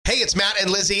it's Matt and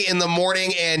Lizzie in the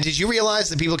morning. And did you realize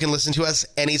that people can listen to us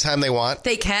anytime they want?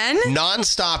 They can?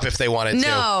 Non-stop if they wanted to.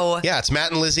 No. Yeah, it's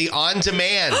Matt and Lizzie on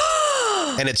demand.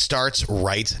 And it starts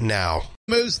right now.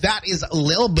 Moose, that is a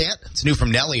little bit. It's new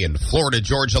from Nelly in Florida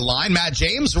Georgia line. Matt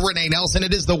James, Renee Nelson.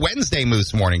 It is the Wednesday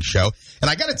Moose Morning Show. And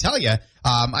I got to tell you,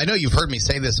 I know you've heard me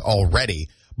say this already,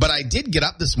 but I did get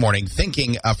up this morning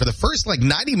thinking for the first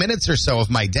 90 minutes or so of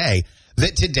my day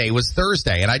that today was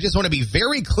Thursday. And I just want to be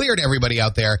very clear to everybody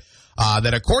out there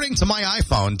that according to my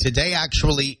iPhone, today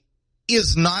actually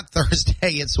is not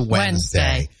Thursday. It's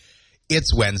Wednesday.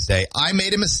 It's Wednesday. I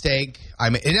made a mistake.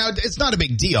 It's not a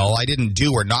big deal. I didn't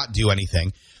do or not do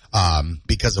anything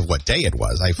because of what day it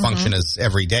was. I function as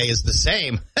every day is the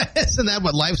same. Isn't that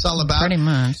what life's all about? Pretty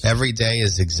much. Every day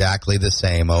is exactly the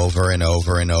same over and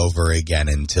over and over again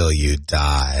until you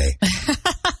die.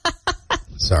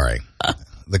 Sorry.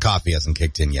 The coffee hasn't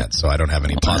kicked in yet, so I don't have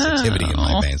any positivity in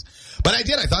my veins. But I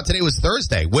did. I thought today was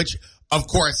Thursday, which, of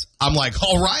course, I'm like,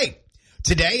 all right,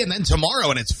 today and then tomorrow,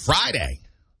 and it's Friday.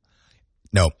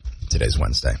 Nope, today's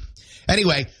Wednesday.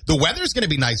 Anyway, the weather's going to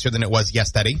be nicer than it was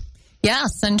yesterday. Yeah,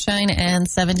 sunshine and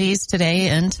 70s today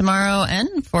and tomorrow.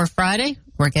 And for Friday,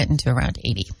 we're getting to around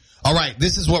 80. All right,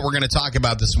 this is what we're going to talk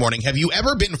about this morning. Have you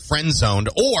ever been friend-zoned,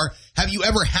 or have you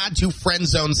ever had to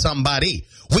friend-zone somebody?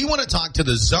 We want to talk to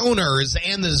the zoners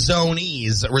and the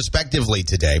zonees, respectively,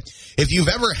 today. If you've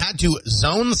ever had to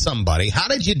zone somebody, how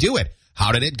did you do it?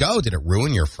 How did it go? Did it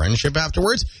ruin your friendship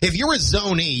afterwards? If you're a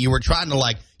zonee, you were trying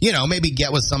to maybe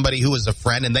get with somebody who was a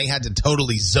friend and they had to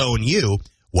totally zone you.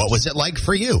 What was it like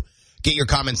for you? Get your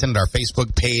comments in at our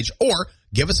Facebook page or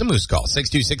give us a Moose call,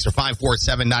 626 or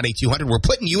 547-9800. We're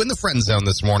putting you in the friend zone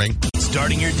this morning.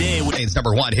 Starting your day with it's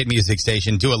number one hit music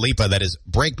station, Dua Lipa. That is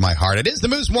Break My Heart. It is the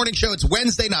Moose Morning Show. It's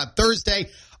Wednesday, not Thursday.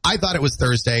 I thought it was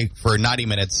Thursday for 90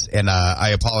 minutes, and I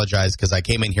apologize because I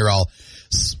came in here all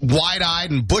wide-eyed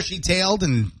and bushy-tailed,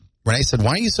 and Renee said,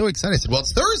 why are you so excited? I said, well,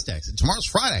 it's Thursday. I said, tomorrow's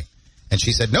Friday. And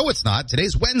she said, no, it's not.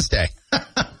 Today's Wednesday.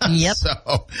 Yep.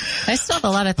 So, I still have a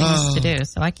lot of things to do,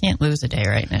 so I can't lose a day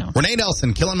right now. Renee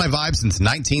Nelson, killing my vibe since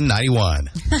 1991.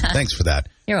 Thanks for that.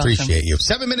 You're welcome. Appreciate you.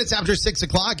 7 minutes after 6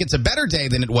 o'clock. It's a better day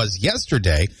than it was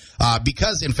yesterday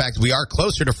because, in fact, we are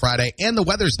closer to Friday and the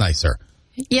weather's nicer.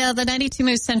 Yeah, the 92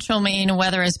 Moose Central Maine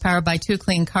weather is powered by Two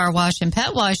Clean Car Wash and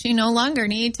Pet Wash. You no longer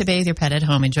need to bathe your pet at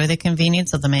home. Enjoy the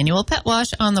convenience of the manual pet wash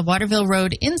on the Waterville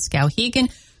Road in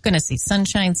Skowhegan. Going to see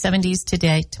sunshine 70s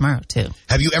today, tomorrow too.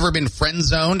 Have you ever been friend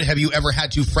zoned? Have you ever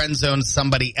had to friend zone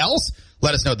somebody else?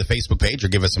 Let us know at the Facebook page or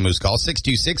give us a Moose call,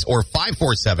 626 or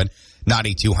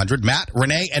 547-9200. Matt,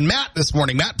 Renee, and Matt this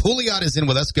morning. Matt Pouliot is in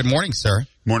with us. Good morning, sir.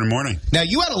 Morning. Now,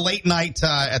 you had a late night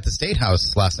at the State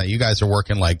House last night. You guys are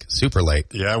working super late.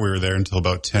 Yeah, we were there until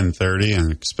about 10:30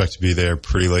 and expect to be there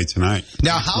pretty late tonight.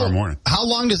 Now, tomorrow morning. How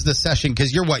long does the session,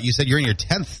 because you're what? You said you're in your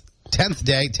 10th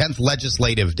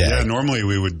legislative day. Yeah, normally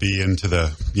we would be into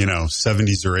the,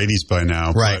 70s or 80s by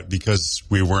now. Right. But because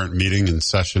we weren't meeting in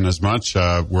session as much,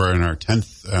 we're in our 10th.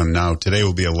 Now today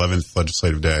will be 11th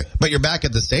legislative day. But you're back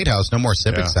at the State House, no more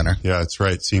Civic Center. Yeah, that's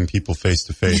right. Seeing people face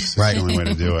to face. Right. That's the only way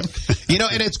to do it.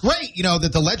 And it's great,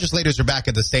 that the legislators are back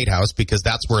at the State House because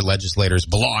that's where legislators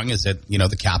belong, is at,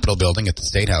 the Capitol building at the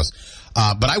State House.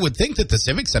 But I would think that the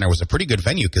Civic Center was a pretty good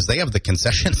venue because they have the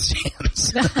concession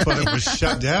stands. But it was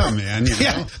shut down, man.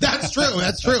 Yeah, that's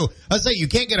true. I say you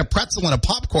can't get a pretzel and a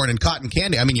popcorn and cotton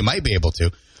candy. I mean, you might be able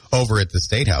to over at the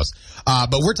State House.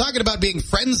 But we're talking about being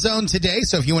friend zoned today.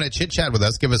 So if you want to chit-chat with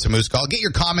us, give us a Moose call. Get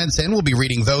your comments in. We'll be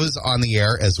reading those on the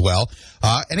air as well.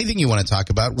 Anything you want to talk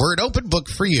about, we're an open book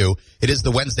for you. It is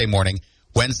the Wednesday morning.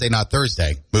 Wednesday, not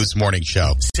Thursday. Moose Morning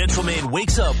Show. Central Maine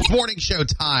wakes up. Morning show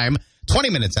time. 20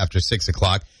 minutes after 6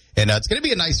 o'clock. And it's going to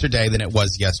be a nicer day than it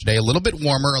was yesterday. A little bit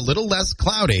warmer, a little less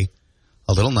cloudy,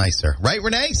 a little nicer. Right,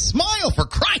 Renee? Smile for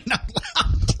crying out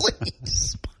loud,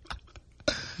 please.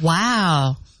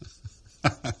 Wow.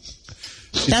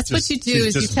 That's what you do She's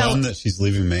is just you tell bummed that she's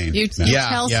leaving Maine. you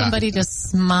tell somebody to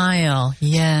smile.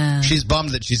 Yeah. She's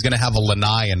bummed that she's going to have a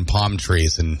lanai and palm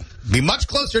trees and be much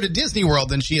closer to Disney World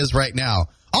than she is right now.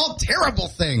 All terrible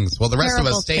things. Well, the rest of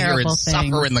us stay here and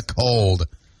suffer in the cold.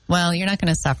 Well, you're not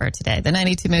going to suffer today. The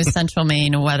 92 Moose Central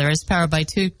Maine weather is powered by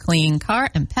Two Clean Car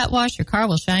and Pet Wash. Your car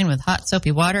will shine with hot,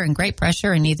 soapy water and great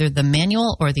pressure in either the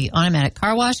manual or the automatic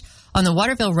car wash on the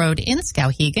Waterville Road in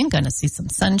Skowhegan. Going to see some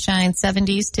sunshine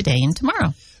 70s today and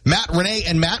tomorrow. Matt, Renee,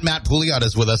 and Matt Pouliot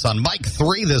is with us on Mic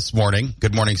 3 this morning.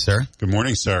 Good morning, sir. Good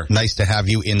morning, sir. Nice to have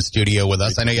you in studio with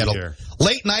us. Great I know you had a here.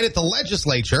 late night at the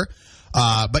legislature,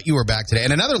 but you were back today.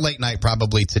 And another late night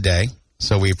probably today.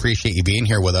 So we appreciate you being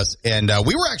here with us. And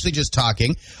we were actually just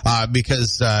talking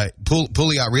because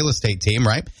Pouliot Real Estate Team,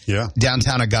 right? Yeah.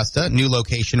 Downtown Augusta, new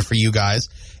location for you guys.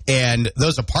 And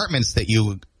those apartments that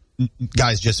you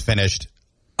guys just finished,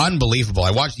 unbelievable.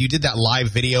 I watched, you did that live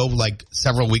video like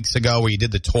several weeks ago where you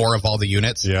did the tour of all the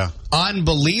units. Yeah.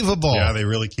 Unbelievable. Yeah, they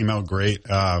really came out great.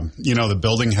 The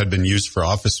building had been used for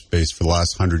office space for the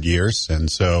last 100 years. And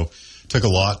so took a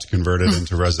lot to convert it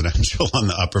into residential on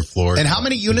the upper floor. And how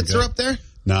many units are up there?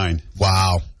 9.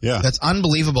 Wow. Yeah. That's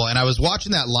unbelievable. And I was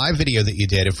watching that live video that you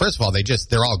did. And first of all,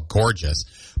 they're all gorgeous.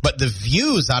 But the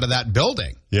views out of that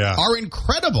building are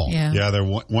incredible. Yeah. They're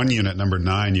one unit, number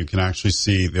 9. You can actually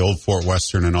see the old Fort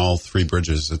Western and all 3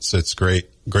 bridges. It's great.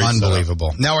 Great.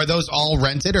 Unbelievable. Setup. Now, are those all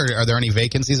rented or are there any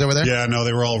vacancies over there? Yeah, no,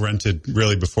 they were all rented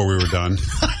really before we were done.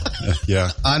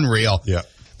 Yeah. Unreal. Yeah.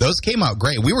 Those came out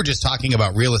great. We were just talking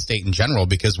about real estate in general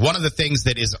because one of the things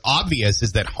that is obvious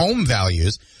is that home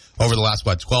values over the last,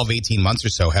 12, 18 months or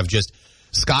so have just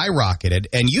skyrocketed.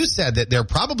 And you said that they're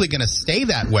probably going to stay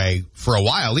that way for a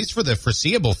while, at least for the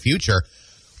foreseeable future.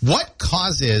 What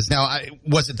causes, now,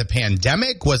 was it the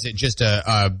pandemic? Was it just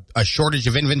a shortage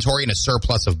of inventory and a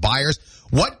surplus of buyers?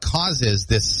 What causes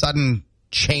this sudden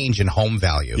change in home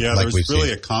value? Yeah, there's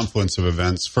really a confluence of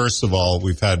events. First of all,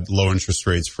 we've had low interest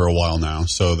rates for a while now.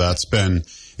 So that's been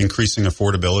increasing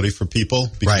affordability for people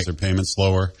because their payment's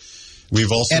lower.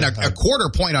 We've also and a quarter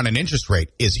point on an interest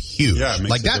rate is huge. Yeah, it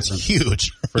makes that's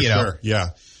huge. For sure. Yeah.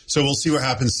 So we'll see what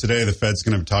happens today. The Fed's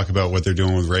going to talk about what they're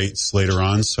doing with rates later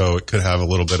on. So it could have a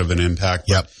little bit of an impact.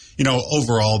 Yep. But,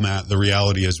 overall, Matt, the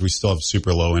reality is we still have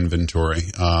super low inventory.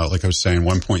 Like I was saying,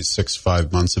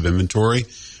 1.65 months of inventory.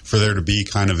 For there to be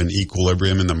kind of an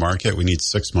equilibrium in the market, we need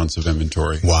 6 months of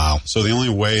inventory. Wow. So the only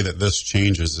way that this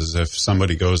changes is if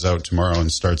somebody goes out tomorrow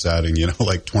and starts adding,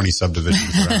 20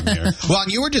 subdivisions around here. Well,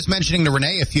 and you were just mentioning to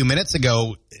Renee a few minutes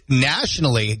ago,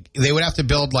 nationally, they would have to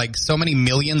build like so many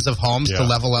millions of homes to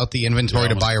level out the inventory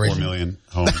to buy a 4 million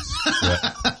homes.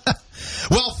 Yeah.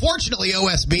 Well, fortunately,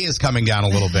 OSB is coming down a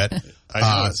little bit. I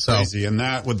know, it's crazy. And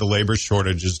that with the labor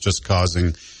shortage is just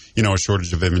causing a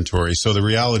shortage of inventory. So the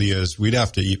reality is we'd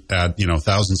have to add,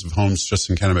 thousands of homes just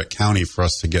in Kennebec County for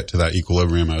us to get to that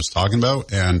equilibrium I was talking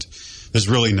about. And there's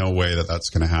really no way that that's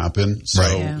going to happen.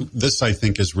 So this, I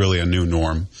think, is really a new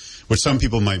norm, which some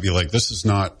people might be like, this is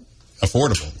not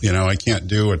affordable. I can't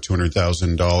do a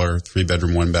 $200,000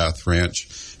 3-bedroom, 1-bath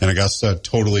ranch in Augusta.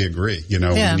 Totally agree. We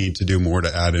need to do more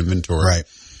to add inventory. Right.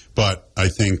 But I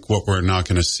think what we're not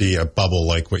going to see a bubble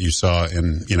like what you saw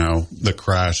in, the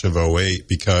crash of 2008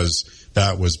 because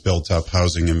that was built up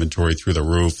housing inventory through the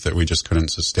roof that we just couldn't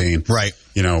sustain. Right.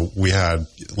 We had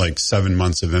like 7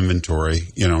 months of inventory,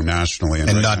 nationally.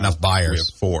 And not enough buyers. We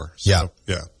have 4. So,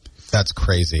 yeah. That's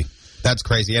crazy. That's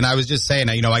crazy. And I was just saying,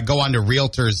 I go onto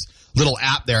Realtor's little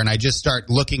app there and I just start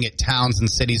looking at towns and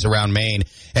cities around Maine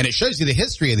and it shows you the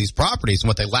history of these properties and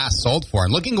what they last sold for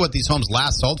and looking at what these homes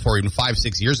last sold for even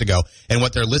 5-6 years ago and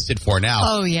what they're listed for now.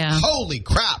 Oh yeah. Holy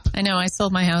crap. I know. I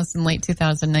sold my house in late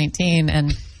 2019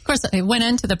 and of course I went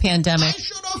into the pandemic. I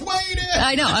should have waited.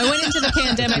 I know. I went into the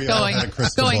pandemic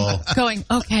going,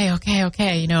 okay.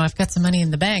 I've got some money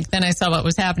in the bank. Then I saw what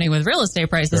was happening with real estate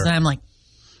prices and I'm like,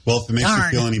 well, if it makes you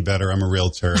feel any better, I'm a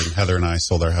realtor, and Heather and I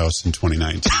sold our house in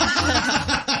 2019.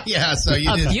 Yeah, so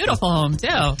you did. A beautiful home,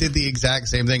 too. Did the exact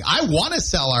same thing. I want to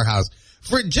sell our house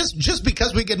for just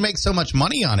because we could make so much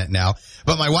money on it now.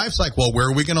 But my wife's like, well, where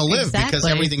are we going to live? Exactly. Because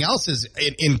everything else is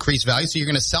increased value, so you're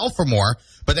going to sell for more,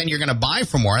 but then you're going to buy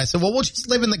for more. And I said, well, we'll just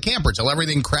live in the camper till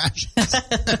everything crashes. What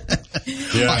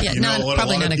a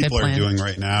lot of people are doing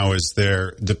right now is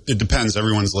it depends.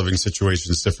 Everyone's living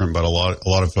situation is different, but a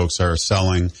lot of folks are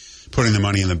selling, putting the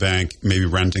money in the bank, maybe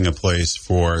renting a place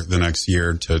for the next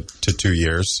year to 2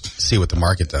 years. See what the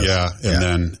market does. Yeah.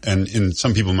 And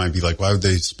some people might be like, why would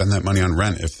they spend that money on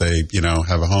rent if they,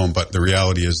 have a home? But the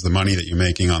reality is the money that you're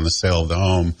making on the sale of the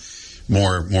home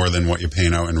more than what you're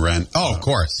paying out in rent. Oh, of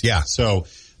course. Yeah. So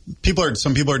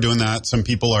some people are doing that. Some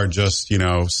people are just,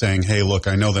 saying, hey, look,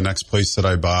 I know the next place that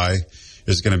I buy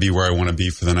is going to be where I want to be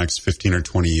for the next 15 or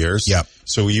 20 years. Yep.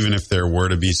 So even if there were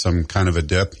to be some kind of a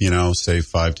dip, say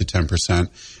 5 to 10%,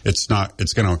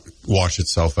 it's going to wash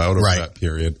itself out over that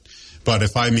period. But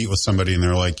if I meet with somebody and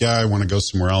they're like, yeah, I want to go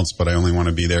somewhere else, but I only want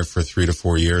to be there for 3 to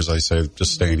 4 years, I say,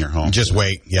 just stay in your home. Just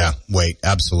wait. Yeah, wait.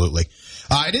 Absolutely.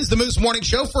 It is the Moose Morning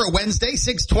Show for a Wednesday,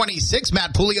 6/26.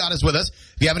 Matt Pouliot is with us.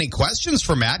 If you have any questions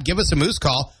for Matt, give us a Moose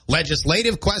call.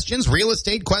 Legislative questions, real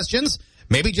estate questions,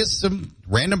 maybe just some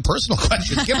random personal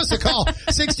questions. Give us a call,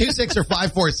 626 or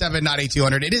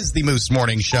 547-9200. It is the Moose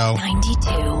Morning Show. 92.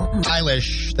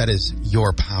 Eilish, that is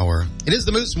your power. It is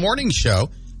the Moose Morning Show.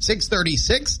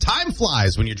 6:36. Time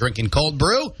flies when you're drinking cold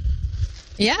brew.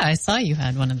 Yeah, I saw you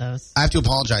had one of those. I have to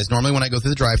apologize. Normally when I go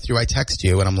through the drive-thru, I text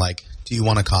you and I'm like, do you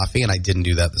want a coffee? And I didn't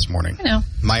do that this morning. I know.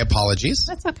 My apologies.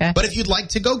 That's okay. But if you'd like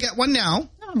to go get one now,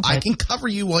 I can cover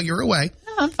you while you're away.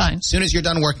 No, I'm fine. As soon as you're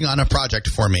done working on a project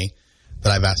for me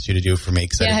that I've asked you to do for me.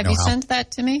 Yeah, have you sent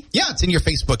that to me? Yeah, it's in your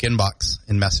Facebook inbox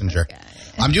in Messenger. Okay.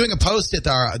 I'm doing a post at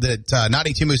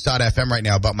 92moose.fm right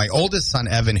now about my oldest son,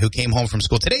 Evan, who came home from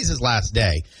school. Today's his last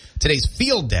day. Today's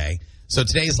field day. So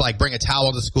today's like bring a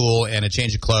towel to school and a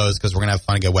change of clothes because we're going to have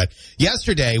fun and get wet.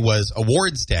 Yesterday was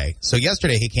awards day. So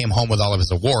yesterday he came home with all of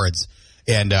his awards.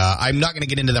 And I'm not going to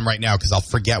get into them right now because I'll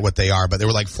forget what they are. But there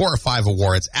were like 4 or 5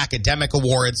 awards, academic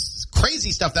awards,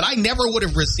 crazy stuff that I never would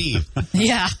have received.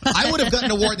 Yeah. I would have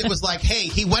gotten an award that was like, hey,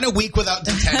 he went a week without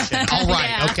detention. All right.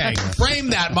 Yeah. Okay.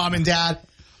 Frame that, Mom and Dad.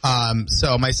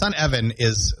 So my son Evan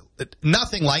is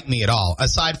nothing like me at all,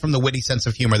 aside from the witty sense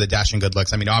of humor, the dashing good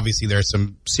looks. I mean, obviously there's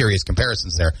some serious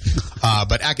comparisons there,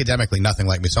 but academically nothing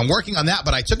like me. So I'm working on that,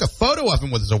 but I took a photo of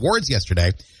him with his awards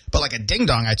yesterday, but like a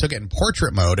ding-dong, I took it in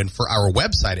portrait mode, and for our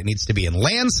website, it needs to be in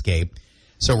landscape.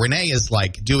 So Renee is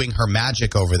like doing her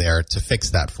magic over there to fix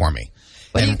that for me.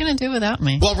 What are you going to do without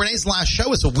me? Well, Renee's last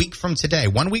show is a week from today.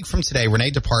 1 week from today,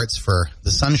 Renee departs for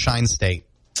the Sunshine State,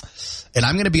 and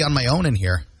I'm going to be on my own in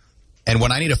here. And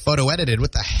when I need a photo edited,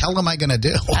 what the hell am I going to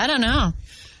do? I don't know.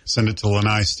 Send it to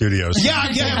Lanai Studios. Yeah,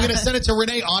 I'm going to send it to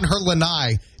Renee on her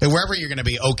Lanai, and wherever you're going to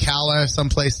be, Ocala,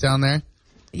 someplace down there.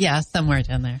 Yeah, somewhere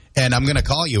down there. And I'm going to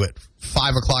call you at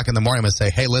 5 o'clock in the morning and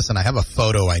say, hey, listen, I have a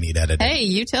photo I need edited. Hey,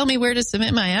 you tell me where to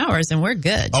submit my hours, and we're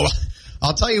good. Oh,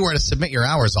 I'll tell you where to submit your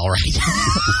hours, all right.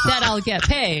 That I'll get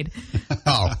paid.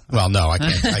 Oh, well, no, I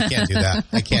can't do that.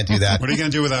 I can't do that. What are you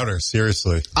going to do without her?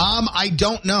 Seriously. I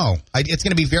don't know. It's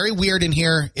going to be very weird in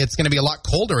here. It's going to be a lot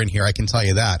colder in here, I can tell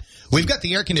you that. We've got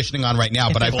the air conditioning on right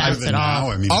now, but I've now.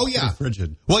 I mean, oh, it's yeah.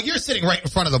 frigid. Well, you're sitting right in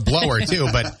front of the blower, too,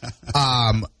 but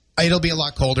it'll be a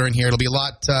lot colder in here. It'll be a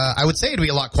lot, I would say it'll be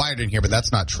a lot quieter in here, but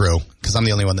that's not true because I'm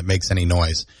the only one that makes any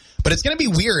noise. But it's going to be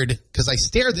weird because I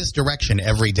stare this direction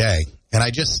every day, and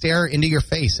I just stare into your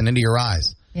face and into your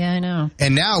eyes. Yeah, I know.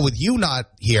 And now with you not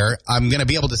here, I'm going to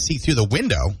be able to see through the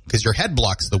window because your head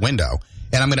blocks the window.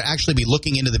 And I'm going to actually be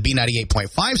looking into the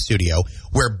B98.5 studio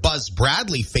where Buzz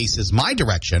Bradley faces my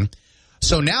direction.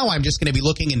 So now I'm just going to be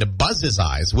looking into Buzz's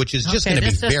eyes, which is just going to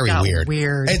be very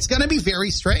weird. It's going to be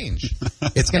very strange.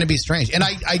 It's going to be strange. And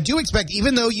I do expect,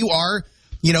 even though you are,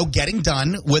 getting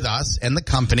done with us and the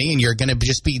company, and you're going to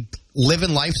just be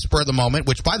living life spur of the moment,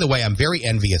 which, by the way, I'm very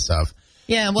envious of.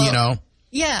 Yeah, well,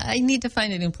 yeah, I need to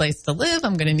find a new place to live.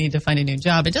 I'm going to need to find a new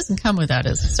job. It doesn't come without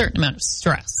a certain amount of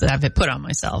stress that I've put on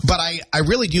myself. But I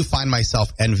really do find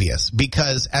myself envious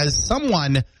because as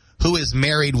someone who is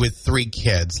married with 3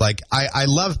 kids, like I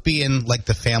love being like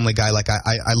the family guy. Like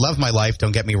I love my life,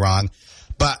 don't get me wrong.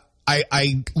 But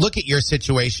I look at your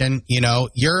situation,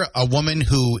 you're a woman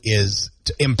who is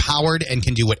empowered and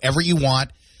can do whatever you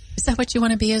want. Is that what you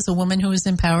want to be, as a woman who is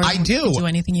empowered? I do. Do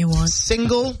anything you want.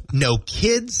 Single, no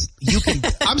kids. You can.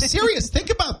 I'm serious. Think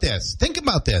about this.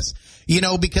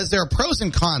 Because there are pros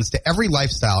and cons to every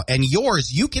lifestyle, and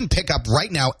yours, you can pick up right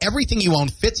now. Everything you own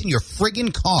fits in your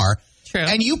friggin' car. True.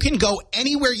 And you can go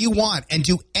anywhere you want and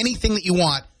do anything that you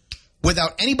want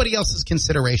without anybody else's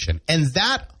consideration. And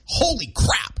that, holy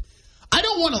crap. I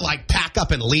don't want to pack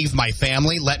up and leave my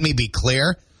family. Let me be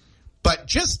clear. But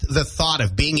just the thought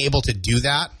of being able to do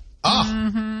that. Oh,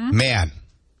 man,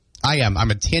 I'm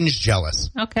a tinge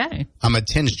jealous. Okay. I'm a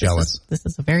tinge jealous. This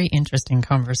is a very interesting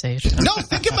conversation. No,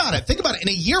 think about it. In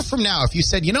a year from now, if you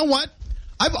said, you know what?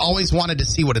 I've always wanted to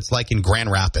see what it's like in Grand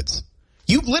Rapids.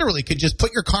 You literally could just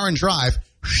put your car and drive.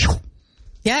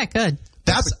 Yeah, I could.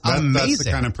 That's amazing. That's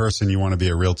the kind of person you want to be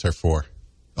a realtor for.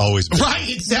 Always be. Right,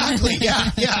 exactly.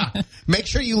 Yeah. Make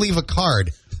sure you leave a card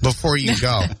before you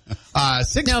go.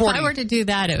 640. No, if I were to do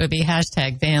that, it would be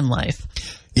 #van life.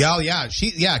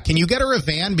 Yeah. Can you get her a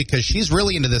van? Because she's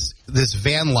really into this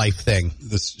van life thing.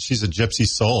 She's a gypsy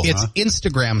soul. It's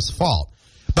Instagram's fault.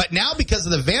 But now, because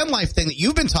of the van life thing that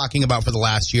you've been talking about for the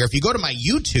last year, if you go to my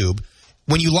YouTube,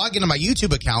 when you log into my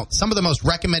YouTube account, some of the most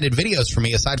recommended videos for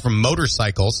me, aside from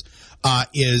motorcycles,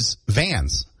 is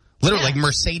vans. Literally, like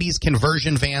Mercedes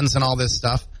conversion vans and all this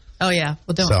stuff. Oh, yeah.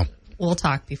 We'll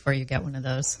talk before you get one of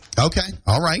those. Okay.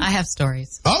 All right. I have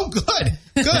stories. Oh, good.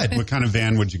 What kind of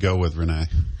van would you go with, Renee?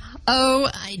 Oh,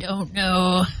 I don't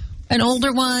know. An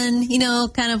older one,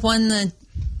 kind of one that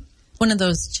one of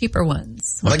those cheaper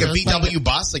ones. Like a VW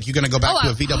bus? Like you're going to go back to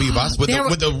a VW bus with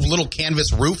the little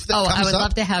canvas roof that comes up? I would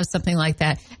love to have something like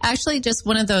that. Actually, just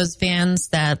one of those vans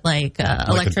that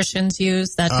electricians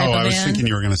use, that type of van. I was thinking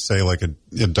you were going to say like a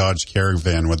Dodge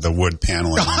Caravan with the wood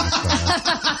paneling on it.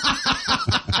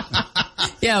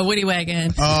 Yeah, Woody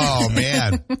Wagon. Oh,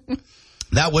 man.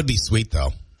 That would be sweet,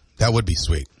 though. That would be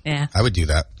sweet. Yeah. I would do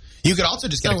that. You could also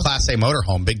just get a Class A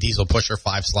motorhome, big diesel pusher,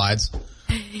 5 slides.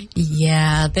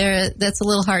 Yeah, that's a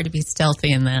little hard to be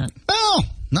stealthy in that. Well,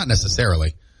 not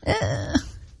necessarily.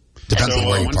 Depends on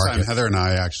where you one park time, it. Heather and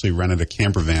I actually rented a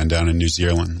camper van down in New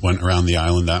Zealand, went around the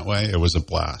island that way. It was a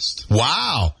blast.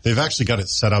 Wow. They've actually got it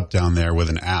set up down there with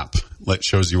an app that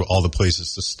shows you all the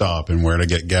places to stop and where to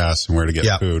get gas and where to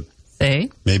get food.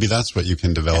 See? Maybe that's what you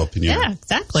can develop in your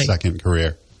second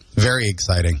career. Very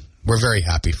exciting. We're very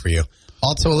happy for you.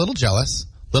 Also a little jealous,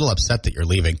 a little upset that you're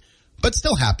leaving, but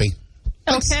still happy.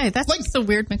 Okay, that's just a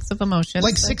weird mix of emotions.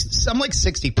 I'm like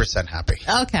 60% happy.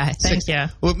 Okay, thank you.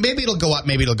 Well, maybe it'll go up,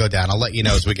 maybe it'll go down. I'll let you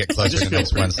know as we get closer to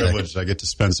next Wednesday. Privileged. I get to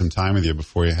spend some time with you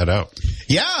before you head out.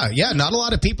 Yeah. Not a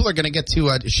lot of people are going to get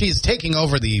to. She's taking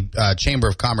over the Chamber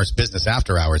of Commerce Business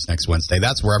After Hours next Wednesday.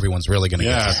 That's where everyone's really going to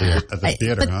get to see her. At the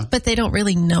theater, but they don't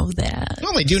really know that.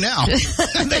 Well, they do now.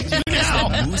 They do now.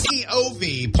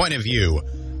 POV, point of view.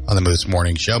 On the Moose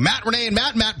Morning Show. Matt, Renee, and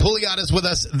Matt Pouliot is with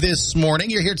us this morning.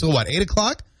 You're here till what, 8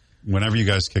 o'clock? Whenever you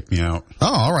guys kick me out. Oh,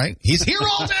 all right. He's here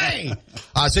all day.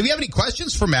 So if you have any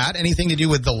questions for Matt, anything to do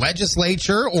with the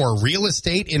legislature or real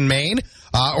estate in Maine,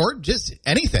 or just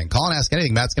anything, call and ask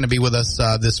anything. Matt's going to be with us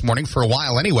this morning for a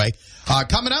while anyway.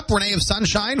 Coming up, Renee of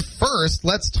Sunshine. First,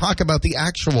 let's talk about the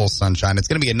actual sunshine. It's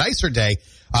going to be a nicer day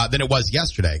than it was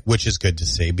yesterday, which is good to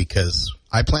see because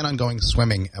I plan on going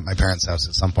swimming at my parents' house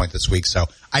at some point this week. So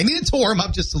I needed to warm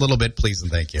up just a little bit, please and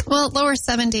thank you. Well, lower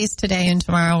 70s today and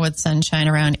tomorrow with sunshine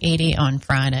around 80 on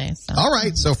Friday. So. All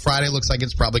right. So Friday looks like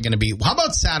it's probably going to be. How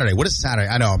about Saturday? What is Saturday?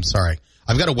 I know. I'm sorry.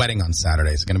 I've got a wedding on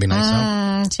Saturday. Is it going to be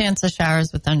nice? Chance of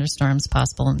showers with thunderstorms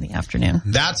possible in the afternoon.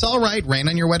 That's all right. Rain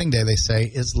on your wedding day, they say,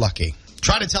 is lucky.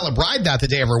 Try to tell a bride that the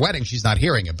day of her wedding. She's not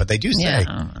hearing it, but they do say,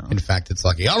 in fact, it's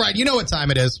lucky. All right. You know what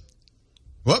time it is.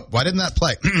 Whoop. Why didn't that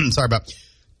play? Sorry about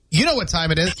You know what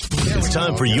time it is. It's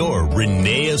time for your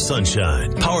Renee of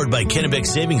Sunshine, powered by Kennebec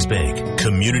Savings Bank.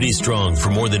 Community strong for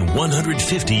more than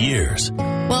 150 years.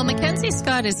 Well, Mackenzie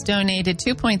Scott has donated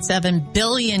 $2.7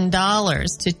 billion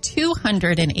to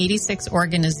 286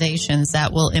 organizations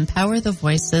that will empower the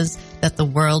voices that the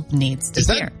world needs to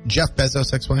hear. Is that Jeff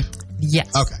Bezos' ex-wife?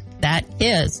 Yes. Okay. That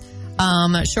is.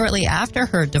 Shortly after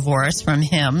her divorce from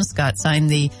him, Scott signed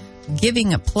the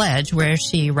Giving a Pledge, where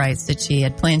she writes that she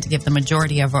had planned to give the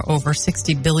majority of her over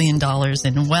 $60 billion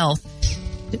in wealth,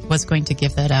 was going to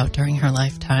give that out during her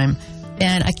lifetime.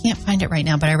 And I can't find it right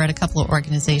now, but I read a couple of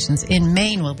organizations in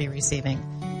Maine will be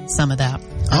receiving some of that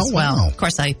as well. Wow. Of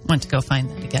course, I went to go find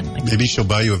that again. Maybe she'll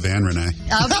buy you a van, Renee.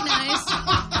 That'll be nice.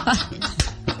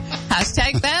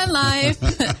 Hashtag van life.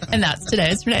 And that's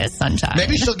today's Renee's Sunshine.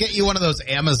 Maybe she'll get you one of those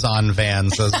Amazon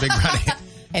vans, those big running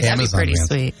Hey, that'd Amazon be pretty vans.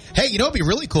 sweet. Hey, you know what'd be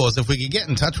really cool is if we could get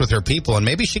in touch with her people and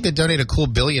maybe she could donate a cool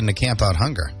 $1 billion to Camp Out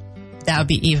Hunger. That would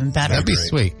be even better. That'd be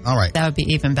sweet. All right. That would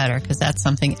be even better because that's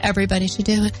something everybody should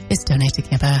do is donate to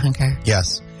Camp Out Hunger.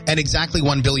 Yes. And exactly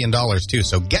 $1 billion, too.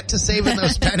 So get to saving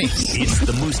those pennies. It's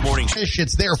the Moose Morning Show.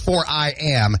 It's therefore I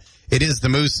am. It is the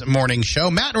Moose Morning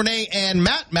Show. Matt, Renee, and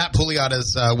Matt Pouliot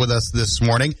is with us this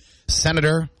morning.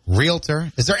 Senator, realtor.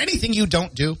 Is there anything you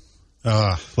don't do?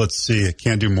 Let's see. I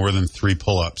can't do more than 3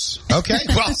 pull-ups. Okay.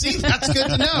 Well, see, that's good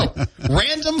to know.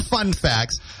 Random fun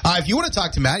facts. If you want to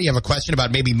talk to Matt, you have a question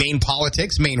about maybe Maine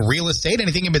politics, Maine real estate,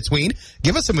 anything in between,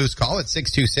 give us a Moose call at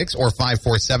 626 or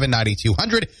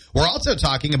 547-9200. We're also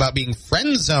talking about being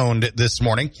friend-zoned this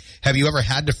morning. Have you ever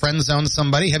had to friend-zone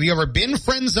somebody? Have you ever been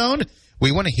friend-zoned?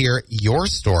 We want to hear your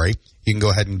story. You can go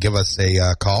ahead and give us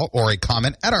a call or a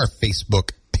comment at our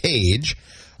Facebook page.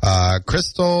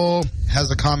 Crystal has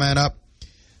a comment up.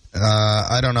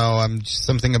 I don't know.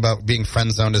 Something about being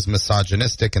friend zoned is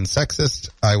misogynistic and sexist.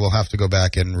 I will have to go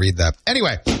back and read that.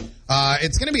 Anyway,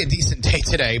 it's going to be a decent day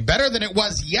today. Better than it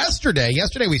was yesterday.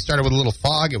 Yesterday we started with a little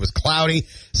fog. It was cloudy.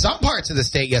 Some parts of the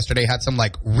state yesterday had some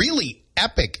like really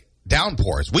epic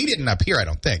downpours. We didn't up here, I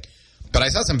don't think. But I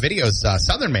saw some videos,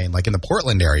 southern Maine, like in the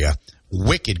Portland area.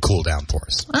 Wicked cool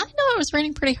downpours. I know it was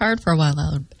raining pretty hard for a while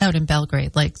out in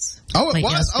Belgrade Lakes. Oh, it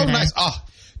was? Yesterday. Oh, nice. Oh,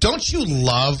 don't you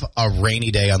love a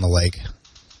rainy day on the lake?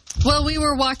 Well, we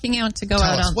were walking out to go Tell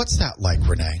out us, on... what's that like,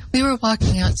 Renee? We were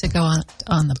walking out to go out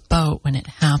on the boat when it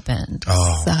happened.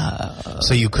 Oh.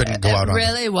 So you couldn't go out on It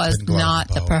really was not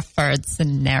the preferred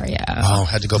scenario. Oh,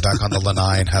 had to go back on the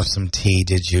lanai and have some tea,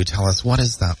 did you? Tell us, what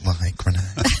is that like, Renee?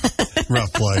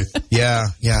 Rough life. Yeah.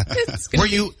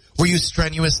 Were you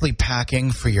strenuously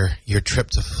packing for your trip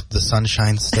to the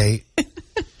Sunshine State,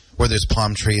 where there's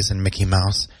palm trees and Mickey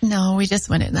Mouse? No, we just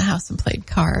went in the house and played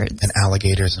cards. And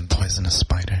alligators and poisonous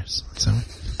spiders. So.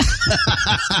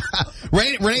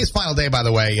 Renee's final day, by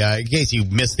the way, in case you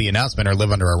missed the announcement or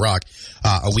live under a rock,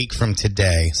 a week from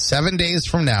today, 7 days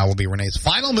from now, will be Renee's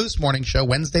final Moose Morning Show,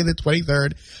 Wednesday the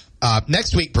 23rd.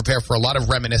 Next week, prepare for a lot of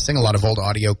reminiscing, a lot of old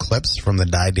audio clips from the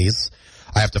 90s.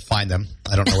 I have to find them.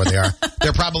 I don't know where they are.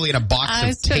 They're probably in a box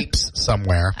of tapes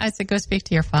somewhere. I said, go speak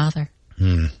to your father.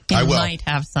 He I will. Might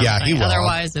have something. Yeah, he will.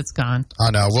 Otherwise, it's gone. Oh,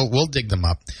 no. We'll dig them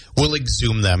up. We'll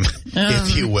exhume them,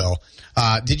 if you will.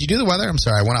 Did you do the weather? I'm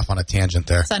sorry. I went off on a tangent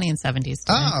there. Sunny and 70s today.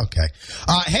 Oh, okay.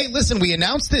 Hey, listen, we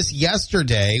announced this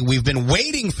yesterday. We've been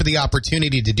waiting for the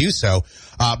opportunity to do so.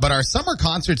 But our summer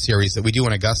concert series that we do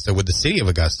in Augusta with the city of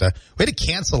Augusta, we had to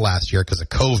cancel last year because of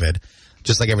COVID,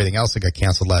 just like everything else that got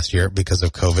canceled last year because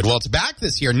of COVID. Well, it's back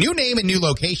this year. New name and new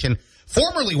location.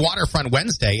 Formerly Waterfront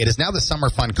Wednesday, it is now the Summer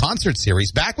Fun Concert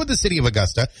Series, back with the city of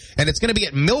Augusta, and it's going to be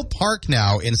at Mill Park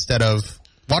now instead of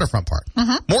Waterfront Park.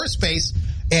 More space,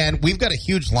 and we've got a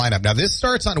huge lineup. Now, this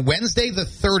starts on Wednesday the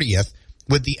 30th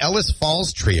with the Ellis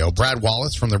Falls Trio, Brad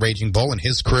Wallace from the Raging Bull and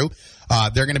his crew.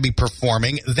 They're going to be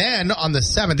performing. Then on the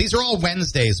 7th, these are all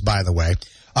Wednesdays, by the way.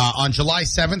 On July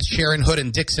 7th, Sharon Hood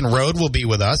and Dixon Road will be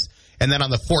with us. And then on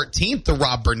the 14th, the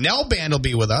Rob Burnell Band will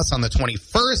be with us. On the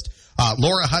 21st,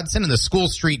 Laura Hudson and the School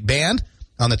Street Band.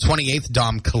 On the 28th,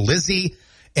 Dom Calizzi.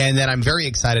 And then I'm very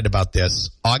excited about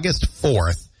this. August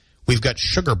 4th, we've got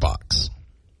Sugar Box.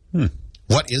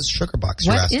 What is Sugar Box?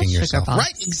 You're asking yourself.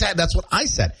 Right, exactly. That's what I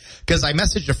said. Because I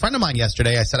messaged a friend of mine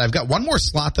yesterday. I said, I've got one more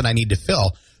slot that I need to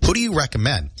fill. Who do you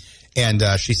recommend? And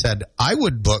she said, I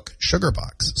would book Sugar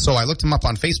Box. So I looked them up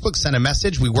on Facebook, sent a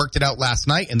message. We worked it out last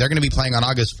night, and they're going to be playing on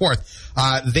August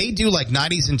 4th. They do like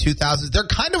 90s and 2000s. They're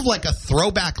kind of like a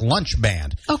throwback lunch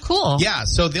band. Oh, cool. Yeah,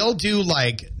 so they'll do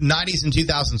like 90s and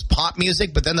 2000s pop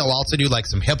music, but then they'll also do like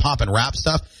some hip-hop and rap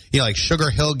stuff, you know, like Sugar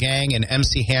Hill Gang and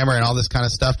MC Hammer and all this kind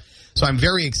of stuff. So I'm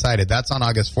very excited. That's on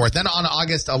August 4th. Then on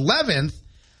August 11th,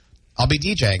 I'll be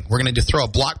DJing. We're going to throw a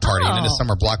block party, an end of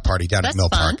summer block party down at Mill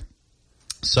Park.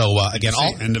 So, again,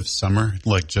 end of summer,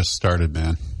 like just started,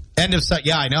 man. End of summer.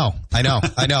 Yeah, I know.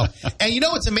 And you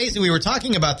know what's amazing? We were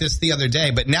talking about this the other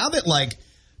day, but now that like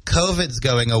COVID's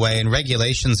going away and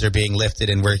regulations are being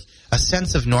lifted and we're a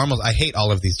sense of normal. I hate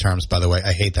all of these terms, by the way.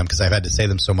 I hate them because I've had to say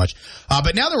them so much.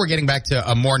 But now that we're getting back to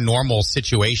a more normal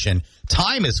situation,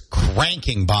 time is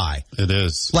cranking by. It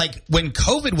is. Like when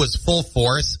COVID was full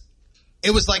force,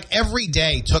 it was like every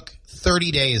day took 30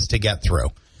 days to get through,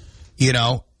 you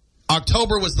know?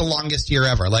 October was the longest year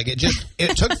ever. Like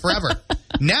it took forever.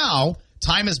 Now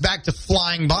time is back to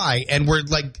flying by and we're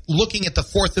like looking at the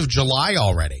 4th of July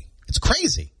already. It's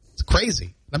crazy.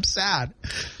 I'm sad.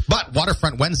 But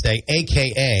Waterfront Wednesday,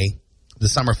 a.k.a. the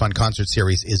Summer Fun Concert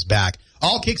Series, is back.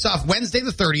 All kicks off Wednesday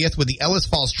the 30th with the Ellis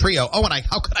Falls Trio. Oh, and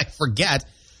how could I forget?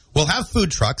 We'll have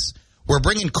food trucks. We're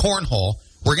bringing cornhole.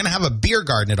 We're going to have a beer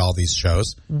garden at all these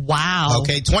shows. Wow.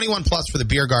 Okay, 21 plus for the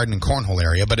beer garden and cornhole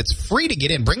area, but it's free to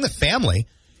get in. Bring the family,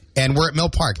 and we're at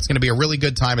Mill Park. It's going to be a really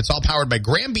good time. It's all powered by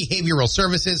Graham Behavioral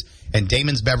Services and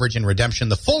Damon's Beverage and Redemption.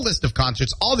 The full list of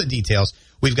concerts, all the details,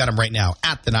 we've got them right now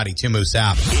at the 92 Moose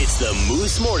app. It's the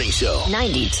Moose Morning Show.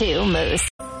 92 Moose.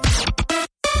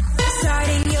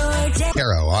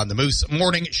 Caro on the Moose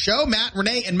Morning Show. Matt,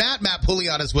 Renee, and Matt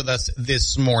Pouliot is with us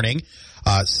this morning.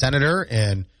 Senator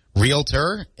and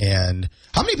realtor. And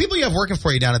how many people you have working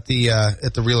for you down at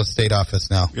the real estate office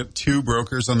now? We got 2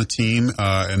 brokers on the team,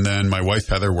 and then my wife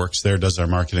Heather works there, does our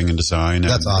marketing and design.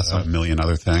 That's awesome. A million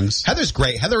other things. Heather's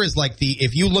great. Heather is like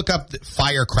if you look up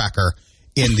firecracker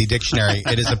in the dictionary,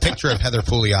 it is a picture of Heather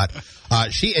Pouliot.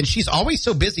 She's always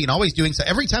so busy and always doing so.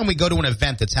 Every time we go to an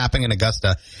event that's happening in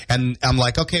Augusta, and I'm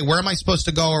like, okay, where am I supposed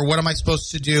to go or what am I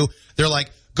supposed to do? They're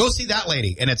like, go see that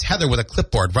lady. And it's Heather with a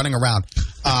clipboard running around.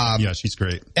 Yeah, she's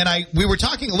great. And we were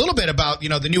talking a little bit about,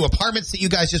 the new apartments that you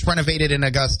guys just renovated in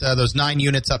Augusta, those 9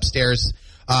 units upstairs.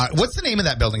 What's the name of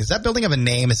that building? Is that building have a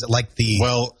name? Is it like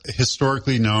Well,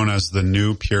 historically known as the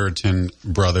New Puritan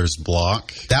Brothers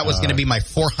Block. That was going to be my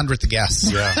 400th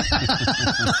guess. Yeah.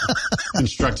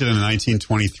 Constructed in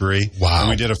 1923. Wow. And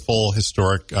we did a full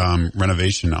historic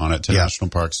renovation on it to National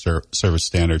Park Service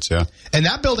standards, yeah. And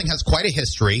that building has quite a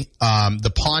history.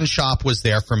 The pawn shop was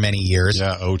there for many years.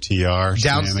 Yeah, OTR.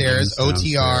 Downstairs,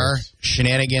 OTR,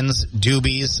 Shenanigans,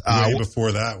 Doobies. Way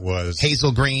before that was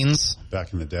Hazel Greens.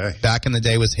 Back in the day. Back in the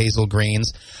day was Hazel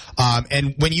Greens.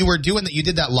 And when you were doing that, you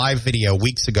did that live video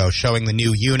weeks ago showing the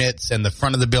new units and the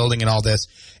front of the building and all this.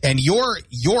 And your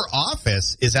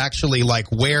office is actually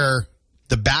like where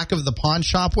the back of the pawn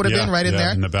shop would have been right in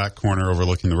there. In the back corner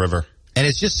overlooking the river. And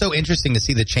it's just so interesting to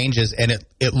see the changes, and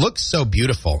it looks so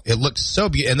beautiful. It looks so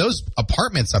beautiful. And those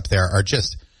apartments up there are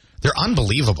just, they're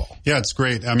unbelievable. Yeah, it's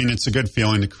great. I mean, it's a good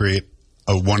feeling to create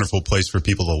a wonderful place for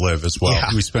people to live as well. Yeah.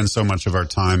 We spend so much of our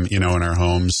time, in our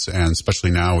homes, and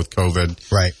especially now with COVID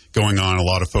going on, a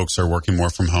lot of folks are working more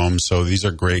from home. So these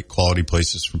are great quality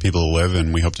places for people to live,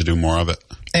 and we hope to do more of it.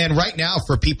 And right now,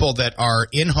 for people that are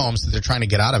in homes that they're trying to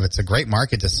get out of, it's a great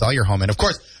market to sell your home. And of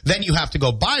course, then you have to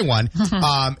go buy one.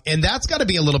 And that's got to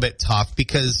be a little bit tough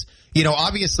because,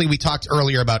 obviously we talked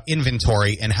earlier about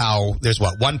inventory and how there's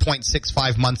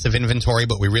 1.65 months of inventory,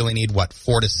 but we really need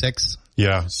 4 to 6?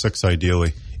 Yeah, 6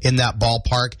 ideally. In that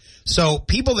ballpark. So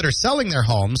people that are selling their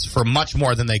homes for much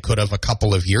more than they could have a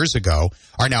couple of years ago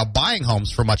are now buying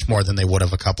homes for much more than they would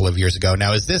have a couple of years ago.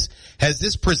 Now, has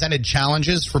this presented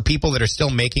challenges for people that are still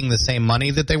making the same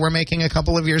money that they were making a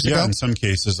couple of years ago? Yeah, in some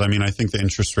cases. I mean, I think the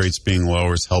interest rates being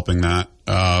lower is helping that.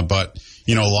 But,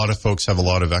 a lot of folks have a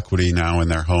lot of equity now in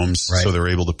their homes, so they're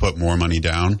able to put more money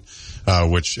down.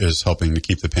 Which is helping to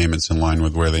keep the payments in line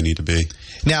with where they need to be.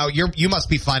 Now, you must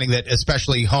be finding that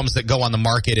especially homes that go on the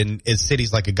market in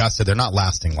cities like Augusta, they're not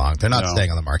lasting long. They're not staying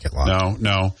on the market long.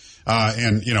 No.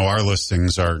 And, our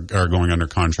listings are going under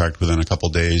contract within a couple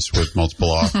days with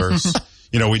multiple offers.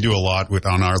 We do a lot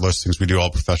on our listings. We do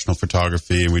all professional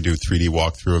photography, and we do 3D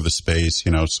walkthrough of the space,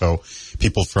 so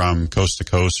people from coast to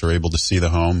coast are able to see the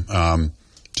home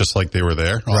just like they were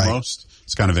there almost.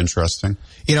 It's kind of interesting.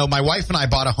 My wife and I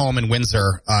bought a home in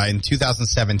Windsor in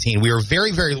 2017. We were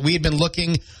we had been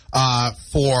looking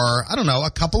for,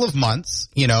 a couple of months,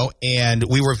 and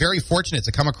we were very fortunate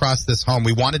to come across this home.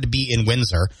 We wanted to be in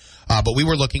Windsor, but we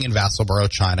were looking in Vassalboro,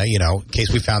 China, in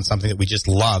case we found something that we just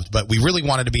loved. But we really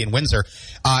wanted to be in Windsor.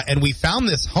 And we found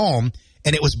this home,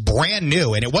 and it was brand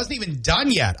new, and it wasn't even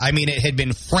done yet. I mean, it had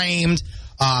been framed.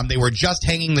 They were just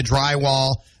hanging the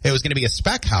drywall. It was going to be a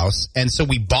spec house, and so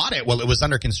we bought it. Well, it was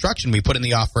under construction. We put in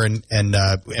the offer,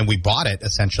 and we bought it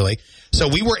essentially. So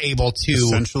we were able to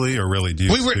essentially, or really, do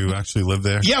you actually live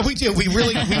there? Yeah, we do. We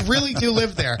really do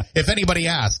live there. If anybody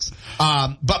asks,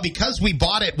 but because we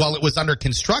bought it while it was under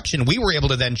construction, we were able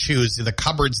to then choose the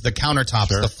cupboards, the countertops,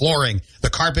 the flooring, the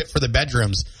carpet for the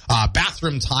bedrooms,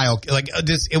 bathroom tile.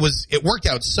 It worked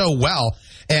out so well.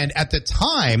 And at the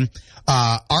time,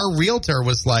 our realtor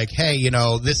was like, hey,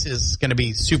 this is going to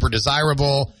be super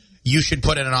desirable. You should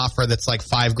put in an offer that's like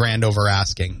 $5,000 over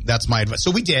asking. That's my advice.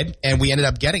 So we did, and we ended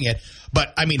up getting it.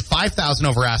 But I mean, $5,000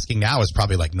 over asking now is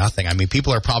probably like nothing. I mean,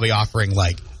 people are probably offering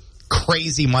like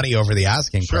crazy money over the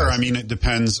asking price. Sure. I mean, it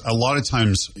depends. A lot of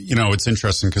times, it's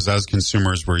interesting because as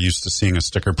consumers, we're used to seeing a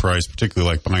sticker price, particularly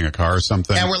like buying a car or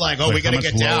something. And we're like, we got to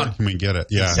get down. Can we get it?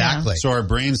 Yeah. Exactly. So our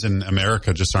brains in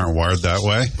America just aren't wired that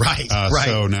way. Right.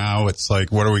 So now it's like,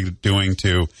 what are we doing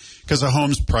because a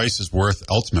home's price is worth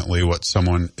ultimately what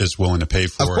someone is willing to pay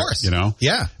for. Of course.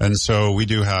 Yeah. And so we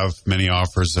do have many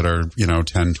offers that are,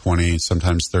 10, 20,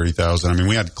 sometimes 30,000. I mean,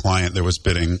 we had a client that was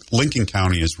bidding. Lincoln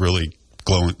County is really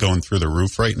going through the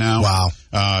roof right now.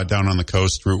 Wow. Down on the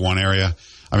coast, Route 1 area.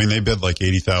 I mean, they bid like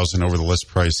 $80,000 over the list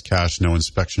price, cash, no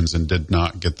inspections, and did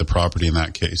not get the property in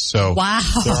that case. So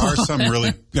there are some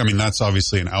really, that's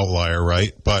obviously an outlier,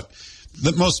 right? But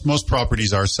most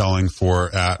properties are selling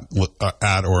for at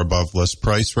or above list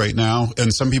price right now.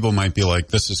 And some people might be like,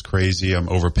 this is crazy, I'm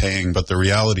overpaying. But the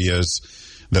reality is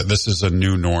that this is a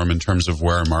new norm in terms of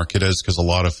where our market is because a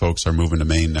lot of folks are moving to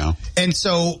Maine now. And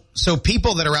so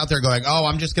people that are out there going,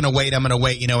 I'm just going to wait,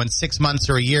 in 6 months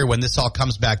or a year when this all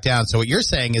comes back down. So what you're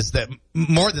saying is that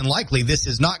more than likely this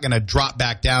is not going to drop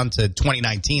back down to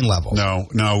 2019 levels.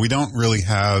 No, we don't really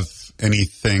have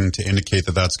anything to indicate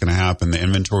that that's going to happen. The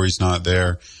inventory's not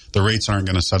there. The rates aren't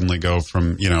going to suddenly go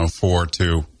from, 4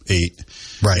 to 8.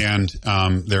 Right. And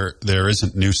there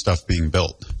isn't new stuff being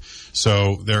built.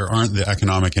 So there aren't the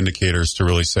economic indicators to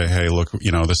really say, hey, look,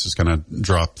 this is going to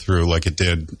drop through like it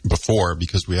did before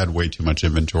because we had way too much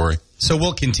inventory. So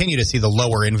we'll continue to see the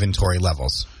lower inventory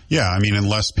levels. Yeah, I mean,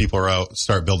 unless people are out,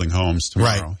 start building homes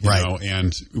tomorrow. Right.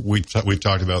 And we've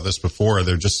talked about this before.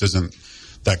 There just isn't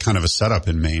that kind of a setup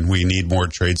in Maine. We need more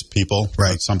tradespeople. Right.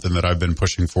 That's something that I've been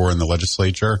pushing for in the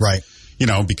legislature. Right.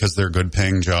 Because they're good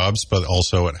paying jobs, but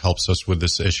also it helps us with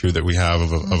this issue that we have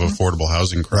of affordable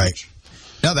housing crunch. Right.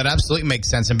 No, that absolutely makes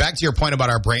sense. And back to your point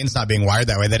about our brains not being wired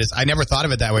that way, that is, I never thought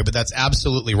of it that way, but that's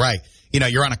absolutely right.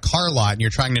 You're on a car lot and you're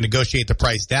trying to negotiate the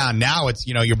price down. Now it's,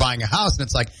 you're buying a house and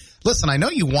it's like, listen, I know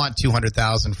you want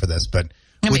 $200,000 for this, but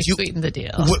would you sweeten the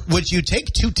deal? Would you take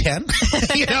 $210?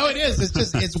 It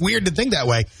is. It's weird to think that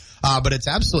way. but it's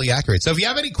absolutely accurate. So if you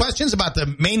have any questions about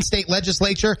the Maine State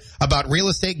Legislature, about real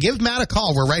estate, give Matt a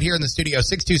call. We're right here in the studio,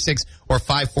 626 or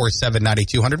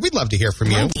 547-9200. We'd love to hear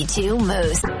from you. 92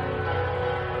 Moose.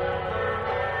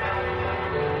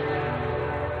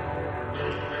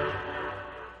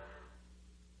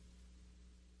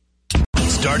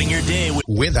 Starting your day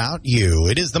without you.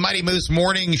 It is the Mighty Moose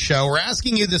Morning Show. We're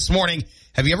asking you this morning,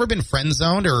 have you ever been friend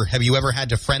zoned, or have you ever had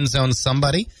to friend zone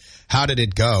somebody? How did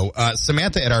it go?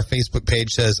 Samantha at our Facebook page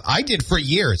says, I did for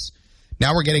years.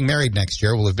 Now we're getting married next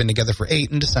year. We'll have been together for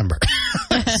 8 in December.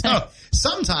 So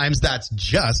sometimes that's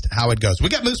just how it goes. We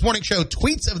got Moose Morning Show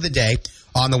tweets of the day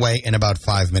on the way in about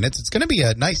 5 minutes. It's going to be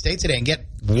a nice day today and get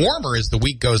warmer as the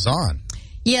week goes on.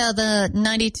 Yeah, the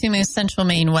 92 Moose Central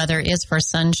Maine weather is for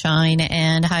sunshine,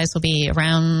 and highs will be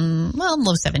around,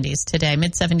 low 70s today,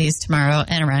 mid-70s tomorrow,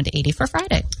 and around 80 for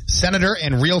Friday. Senator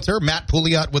and realtor Matt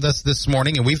Pouliot with us this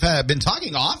morning, and we've been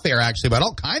talking off air, actually, about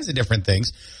all kinds of different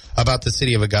things about the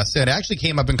city of Augusta. It actually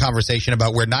came up in conversation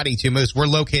about where 92 Moose, we're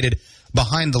located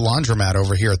behind the laundromat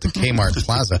over here at the Kmart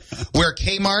Plaza, where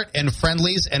Kmart and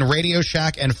Friendly's and Radio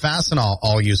Shack and Fastenal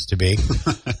all used to be,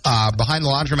 behind the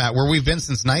laundromat, where we've been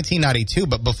since 1992.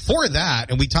 But before that,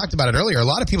 and we talked about it earlier, a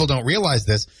lot of people don't realize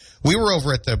this, we were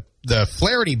over at the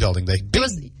Flaherty building, the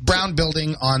big brown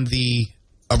building on the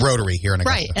Rotary here in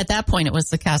Augusta. Right. At that point, it was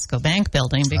the Casco Bank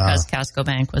building, because Casco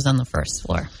Bank was on the first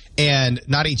floor. And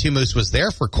 92 Moose was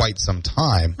there for quite some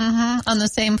time. Mm-hmm. On the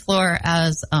same floor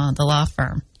as the law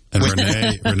firm. And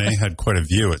Renee had quite a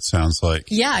view, it sounds like.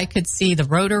 Yeah, I could see the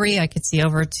Rotary. I could see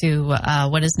over to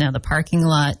what is now the parking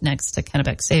lot next to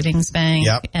Kennebec Savings Bank.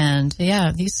 Yep. And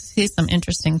yeah, you see some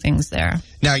interesting things there.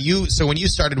 Now, so when you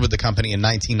started with the company in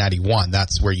 1991,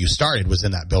 that's where you started, was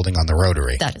in that building on the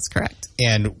Rotary. That is correct.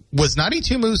 And was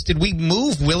 92 Moose, did we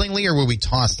move willingly, or were we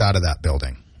tossed out of that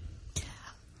building?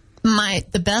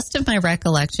 The best of my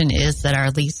recollection is that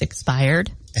our lease expired.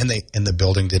 And the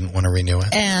building didn't want to renew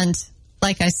it? And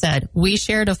like I said, we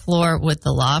shared a floor with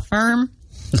the law firm.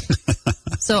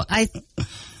 So I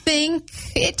think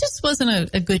it just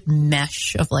wasn't a good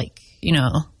mesh of They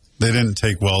didn't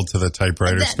take well to the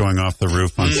typewriters going off the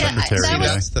roof on Secretary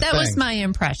Day. That was my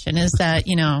impression, is that,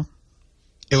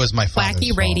 it was my father's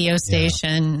wacky radio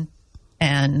station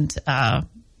and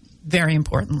very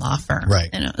important law firm. Right.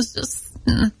 And it was just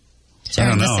I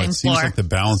don't know. The same it seems floor. like the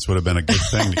balance would have been a good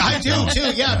thing. I do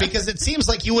too, yeah, because it seems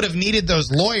like you would have needed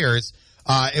those lawyers.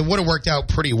 It would have worked out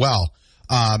pretty well.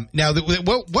 Now,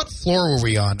 what floor were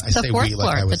we on? The fourth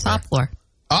floor, the top floor.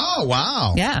 Oh,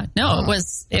 wow. Yeah. No,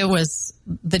 it was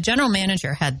the general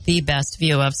manager had the best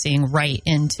view of seeing right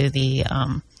into the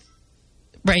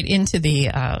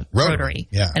Rotary.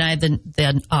 Yeah. And I had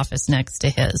the office next to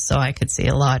his, so I could see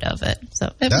a lot of it.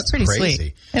 So it was pretty crazy.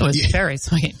 Sweet. It was very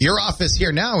sweet. Your office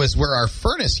here now is where our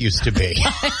furnace used to be.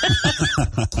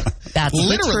 That's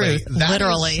literally the truth.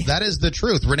 Literally. That is the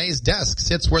truth. Renee's desk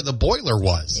sits where the boiler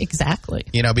was. Exactly.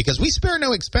 Because we spare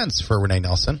no expense for Renee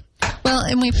Nelson. Well,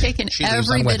 and we've taken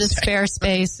every bit of spare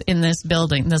space in this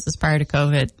building. This is prior to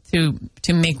COVID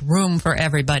to make room for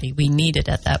everybody we needed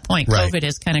at that point. Right. COVID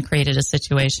has kind of created a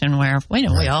situation where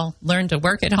we all learned to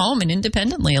work at home and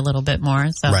independently a little bit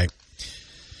more. So. Right.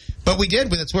 But we did.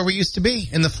 That's where we used to be,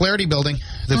 in the Flaherty building.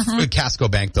 The Casco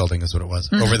Bank building is what it was,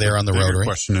 over there on the Rotary. The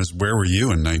question is, where were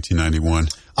you in 1991?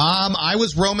 I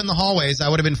was roaming the hallways. I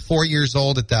would have been 4 years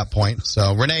old at that point.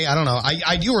 So, Renee, I don't know.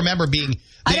 I do remember being...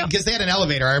 Because they had an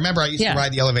elevator. I remember I used to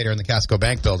ride the elevator in the Casco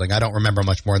Bank building. I don't remember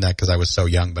much more than that because I was so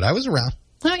young, but I was around.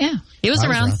 Oh, yeah. He was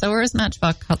around. So were his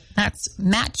Matchbox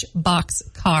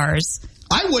cars.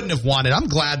 I wouldn't have wanted... I'm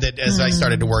glad that as I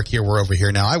started to work here, we're over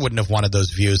here now. I wouldn't have wanted those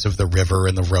views of the river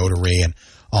and the Rotary and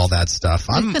all that stuff.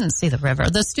 I couldn't see the river.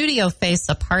 The studio faced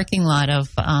a parking lot of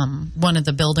one of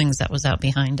the buildings that was out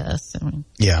behind us.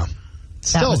 Yeah.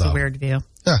 That was a weird view.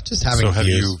 Yeah, just having So have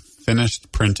you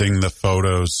finished printing the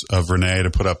photos of Renee to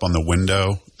put up on the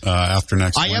window after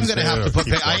next Wednesday? I am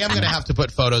going to have to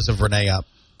put photos of Renee up.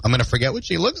 I'm going to forget what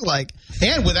she looks like.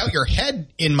 And without your head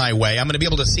in my way, I'm going to be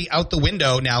able to see out the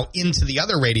window now into the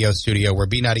other radio studio where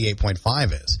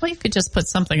B98.5 is. Well, you could just put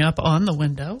something up on the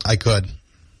window. I could.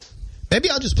 Maybe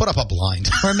I'll just put up a blind.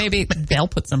 Or maybe they'll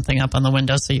put something up on the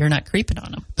window so you're not creeping on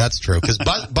them. That's true. Because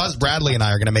Buzz Bradley and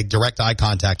I are going to make direct eye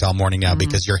contact all morning now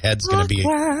because your head's going to be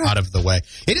out of the way.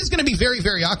 It is going to be very,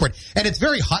 very awkward. And it's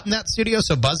very hot in that studio,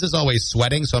 so Buzz is always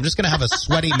sweating. So I'm just going to have a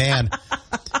sweaty man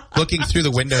looking through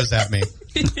the windows at me.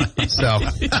 So,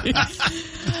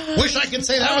 wish I could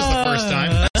say that was the first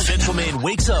time. Central Maine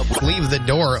wakes up. Leave the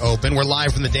door open. We're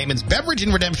live from the Damon's Beverage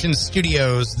and Redemption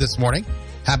Studios this morning.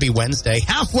 Happy Wednesday.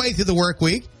 Halfway through the work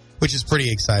week, which is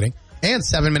pretty exciting. And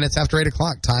 7 minutes after 8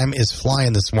 o'clock. Time is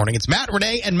flying this morning. It's Matt,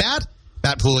 Renee, and Matt.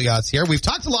 Matt Pouliot's here. We've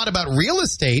talked a lot about real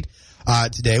estate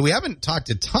today. We haven't talked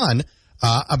a ton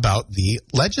about the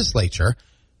legislature.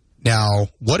 Now,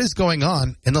 what is going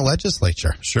on in the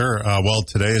legislature? Sure. Well,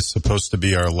 today is supposed to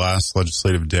be our last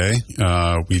legislative day.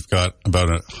 We've got about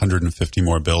 150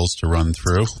 more bills to run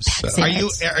through. So.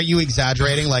 Are you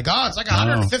exaggerating? Like, it's like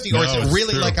 150, or is it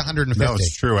really like 150? No,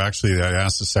 it's true. Actually, I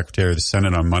asked the Secretary of the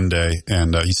Senate on Monday,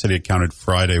 and he said he had counted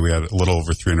Friday. We had a little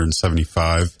over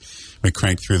 375. We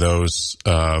cranked through those,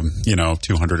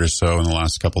 200 or so in the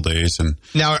last couple days. And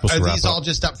now, are these all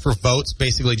just up for votes,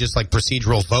 basically just like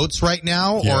procedural votes right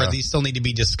now? Yeah. Or do these still need to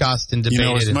be discussed and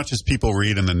debated? As much as people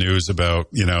read in the news about,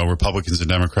 Republicans and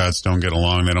Democrats don't get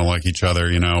along, they don't like each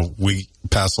other, we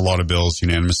pass a lot of bills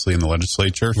unanimously in the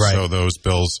legislature. Right. So those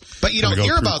bills. But you don't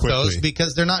hear about those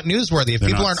because they're not newsworthy. If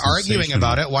people aren't arguing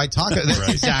about it, why talk? That's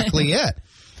exactly it.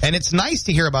 And it's nice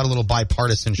to hear about a little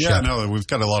bipartisanship. Yeah, no, we've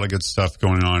got a lot of good stuff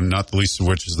going on, not the least of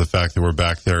which is the fact that we're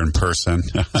back there in person.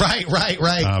 Right.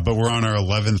 But we're on our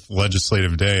 11th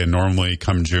legislative day, and normally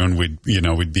come June, we'd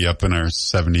be up in our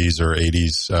 70s or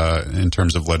 80s in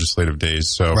terms of legislative days.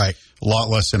 So a lot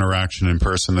less interaction in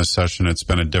person this session. It's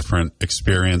been a different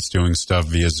experience doing stuff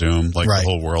via Zoom like the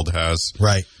whole world has.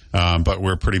 Right. But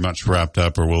we're pretty much wrapped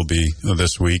up, or will be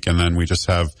this week, and then we just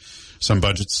have some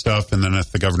budget stuff, and then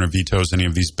if the governor vetoes any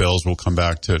of these bills, we'll come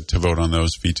back to vote on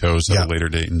those vetoes at a later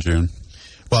date in June.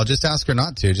 Well, just ask her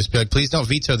not to. Just be like, please don't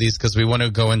veto these because we want to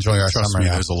go enjoy our summer. Trust me,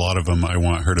 there's a lot of them I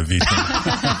want her to veto.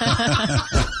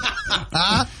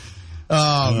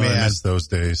 Oh, man. I miss those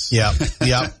days. Yeah.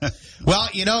 Well,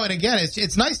 and again,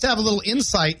 it's nice to have a little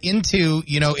insight into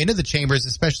the chambers,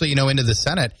 especially, into the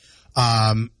Senate.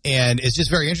 And it's just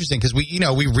very interesting because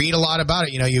we read a lot about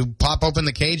it. You pop open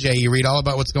the KJ, you read all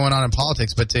about what's going on in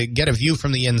politics, but to get a view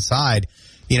from the inside,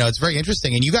 it's very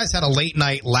interesting. And you guys had a late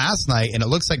night last night, and it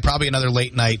looks like probably another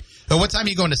late night. But what time are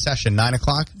you going to session? 9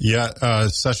 o'clock? Yeah,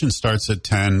 session starts at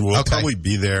 10. We'll probably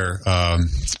be there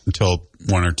until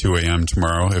 1 or 2 a.m.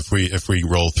 tomorrow if we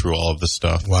roll through all of the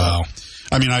stuff. Wow.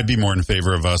 I'd be more in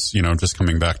favor of us, just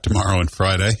coming back tomorrow and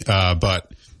Friday, but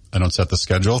I don't set the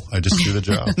schedule. I just do the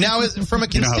job. Now, from a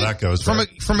how that goes, from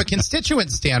a constituent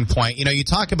standpoint, you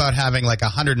talk about having like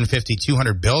 150,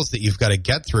 200 bills that you've got to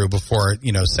get through before,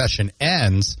 session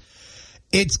ends.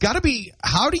 It's got to be,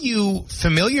 how do you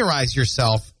familiarize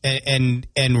yourself and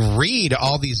read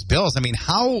all these bills? I mean,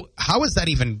 how is that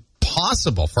even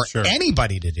possible for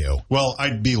anybody to do? Well,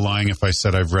 I'd be lying if I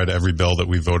said I've read every bill that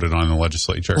we voted on in the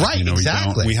legislature. Right,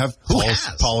 exactly. We have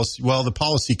policy. Well, the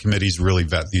policy committees really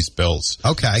vet these bills.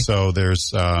 Okay. So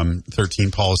there's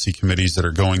 13 policy committees that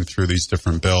are going through these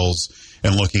different bills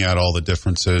and looking at all the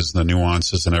differences, the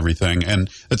nuances, and everything. And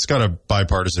it's got a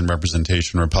bipartisan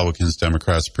representation. Republicans,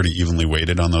 Democrats, pretty evenly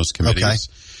weighted on those committees. Okay.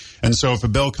 And so if a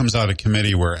bill comes out of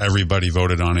committee where everybody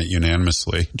voted on it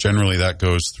unanimously, generally that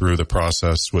goes through the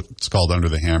process, what's called under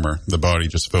the hammer. The body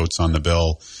just votes on the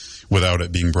bill without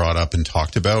it being brought up and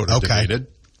talked about or debated.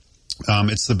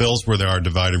 It's the bills where there are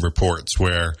divided reports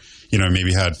where,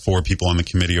 maybe had 4 people on the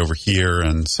committee over here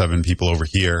and 7 people over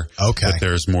here. Okay. But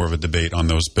there's more of a debate on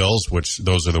those bills, which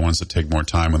those are the ones that take more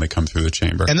time when they come through the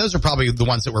chamber. And those are probably the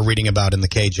ones that we're reading about in the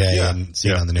KJ and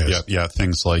seeing on the news. Yeah.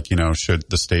 Things like, should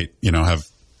the state, have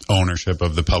ownership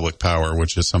of the public power,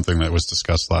 which is something that was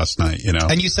discussed last night,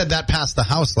 And you said that passed the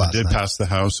House last night. It did pass the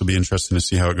House. It'll be interesting to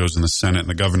see how it goes in the Senate. And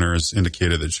the governor has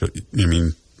indicated that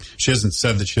she hasn't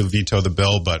said that she'll veto the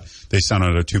bill, but they sent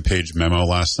out a 2-page memo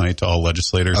last night to all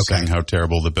legislators saying how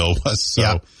terrible the bill was.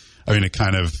 So, it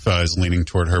kind of is leaning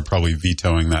toward her probably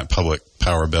vetoing that public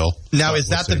power bill. Now, is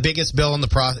that the biggest bill in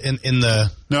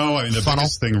the No, the funnel?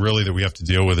 Biggest thing really that we have to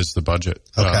deal with is the budget.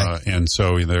 Okay. And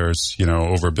so there's,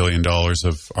 over $1 billion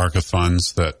of ARCA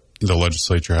funds that the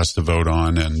legislature has to vote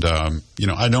on. And,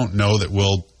 I don't know that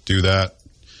we'll do that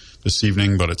this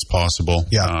evening, but it's possible.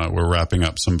 Yeah. We're wrapping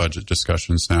up some budget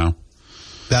discussions now.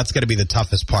 That's going to be the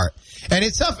toughest part. And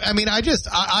it's tough.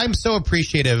 I'm so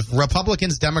appreciative.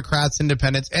 Republicans, Democrats,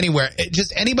 Independents, anywhere,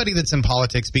 just anybody that's in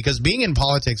politics, because being in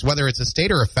politics, whether it's a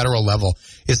state or a federal level,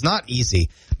 is not easy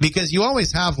because you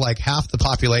always have like half the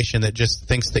population that just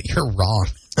thinks that you're wrong.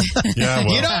 Yeah,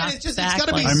 well, it's got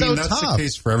to be so tough. That's the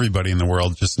case for everybody in the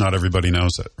world. Just not everybody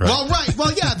knows it, right? Well, right.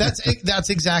 Well, yeah, that's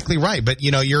exactly right. But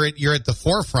you're at the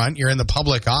forefront. You're in the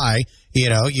public eye.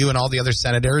 You and all the other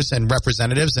senators and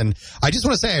representatives. And I just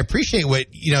want to say I appreciate what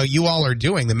you all are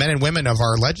doing. The men and women of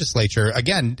our legislature.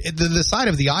 Again, the side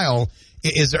of the aisle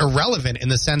is irrelevant in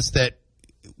the sense that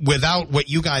without what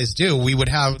you guys do,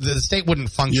 the state wouldn't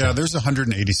function. Yeah, there's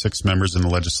 186 members in the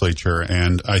legislature,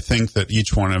 and I think that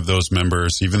each one of those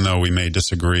members, even though we may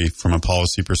disagree from a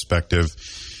policy perspective,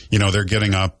 they're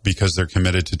getting up because they're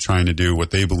committed to trying to do what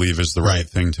they believe is the right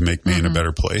thing to make Maine a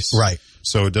better place. Right.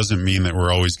 So it doesn't mean that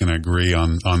we're always going to agree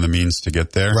on the means to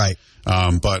get there. Right.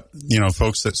 But,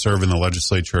 folks that serve in the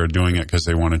legislature are doing it because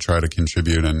they want to try to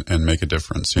contribute and make a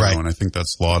difference, you know, and I think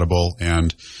that's laudable.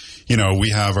 And, we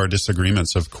have our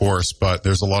disagreements, of course, but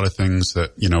there's a lot of things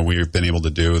that, we've been able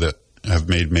to do that have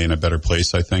made Maine a better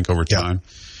place, I think, over time.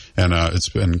 Yep. And it's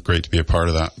been great to be a part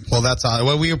of that. Well, that's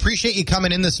well, we appreciate you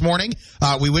coming in this morning.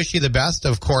 We wish you the best,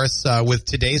 of course, with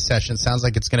today's session. Sounds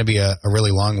like it's going to be a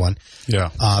really long one. Yeah.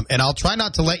 And I'll try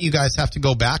not to let you guys have to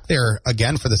go back there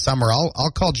again for the summer.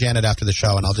 I'll call Janet after the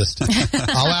show, and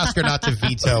I'll ask her not to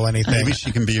veto anything. Maybe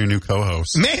she can be your new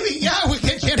co-host. Maybe, yeah. We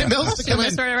get Janet Mills to come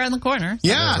in. Right around the corner.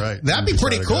 Yeah, right. That'd be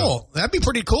pretty cool. That'd be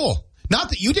pretty cool. Not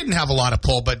that you didn't have a lot of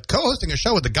pull, but co-hosting a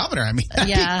show with the governor, I mean.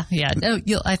 Yeah. No,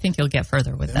 I think you'll get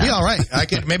further with that. Be all right.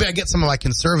 Maybe I get some of my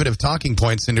conservative talking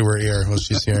points into her ear while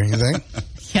she's here. You think?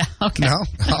 Yeah. Okay. No?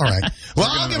 All right. Well,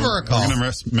 I'll give her a call. We're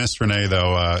going to miss Renee,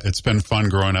 though. It's been fun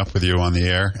growing up with you on the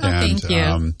air. Thank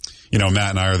you.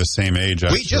 Matt and I are the same age,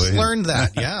 actually. We just learned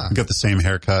that, yeah. We got the same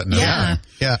haircut and everything.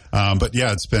 Yeah. But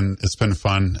yeah, it's been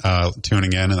fun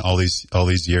tuning in all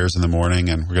these years in the morning,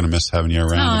 and we're going to miss having you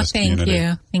around in this community. Thank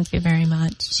you. Thank you very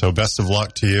much. So best of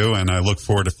luck to you, and I look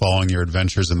forward to following your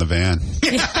adventures in the van.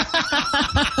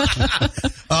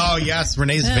 Oh, yes,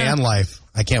 Renee's van life.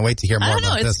 I can't wait to hear more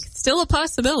about this. It's still a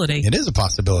possibility. It is a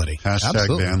possibility.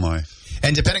 Hashtag van life.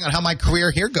 And depending on how my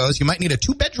career here goes, you might need a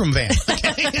 2-bedroom van.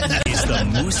 It's the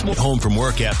Moose home from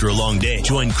work after a long day.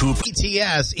 Join Coop.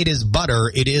 BTS, it is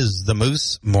butter. It is the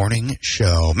Moose Morning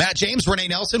Show. Matt James, Renee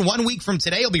Nelson. 1 week from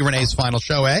today will be Renee's final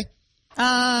show, eh?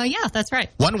 Yeah, that's right.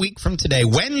 1 week from today,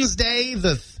 Wednesday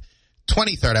the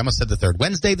 23rd. I almost said the 3rd.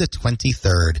 Wednesday the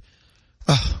 23rd.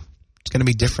 Oh, it's going to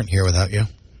be different here without you.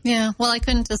 Yeah, well, I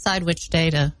couldn't decide which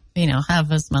day to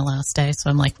have as my last day. So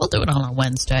I'm like, we'll do it on a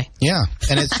Wednesday. Yeah.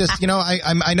 And it's just,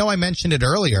 I know I mentioned it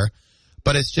earlier,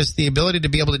 but it's just the ability to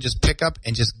be able to just pick up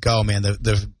and just go, man.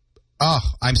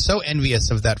 I'm so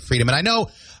envious of that freedom. And I know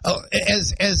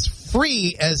as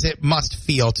free as it must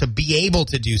feel to be able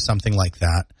to do something like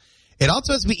that, it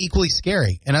also has to be equally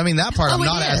scary. And I mean, that part I'm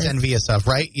not as envious of,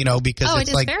 right? Because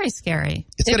it's like very scary.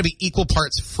 It's got to be equal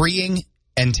parts freeing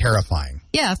and terrifying.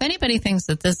 Yeah, if anybody thinks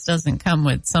that this doesn't come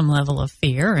with some level of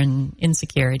fear and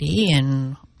insecurity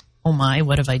and, oh my,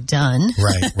 what have I done?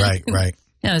 Right.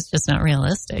 No, it's just not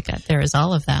realistic. There is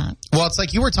all of that. Well, it's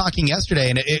like you were talking yesterday,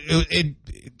 and it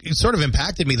sort of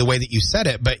impacted me the way that you said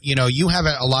it, but, you have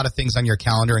a lot of things on your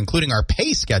calendar, including our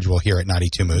pay schedule here at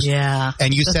 92 Moose. Yeah.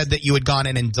 And you said that you had gone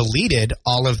in and deleted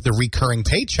all of the recurring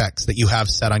paychecks that you have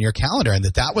set on your calendar, and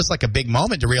that was like a big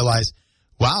moment to realize,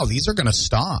 wow, these are going to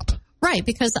stop. Right,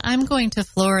 because I'm going to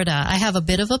Florida. I have a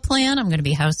bit of a plan. I'm going to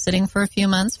be house sitting for a few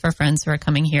months for friends who are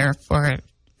coming here for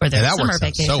their summer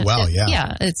vacation. So well, yeah.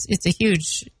 Yeah, it's a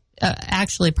huge,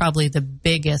 actually probably the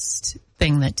biggest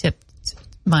thing that tipped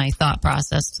my thought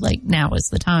process, like now is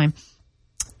the time.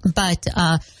 But,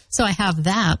 so I have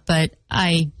that, but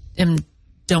I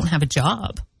don't have a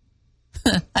job.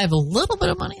 I have a little bit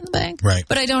of money in the bank, right,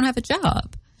 but I don't have a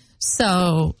job.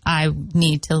 So I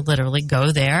need to literally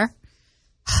go there,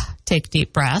 take a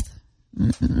deep breath,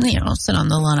 sit on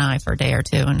the lanai for a day or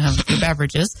two and have a few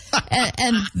beverages,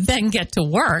 and then get to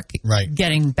work,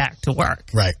 getting back to work.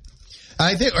 Right.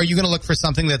 I think, are you going to look for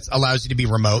something that allows you to be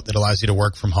remote, that allows you to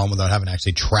work from home without having to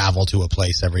actually travel to a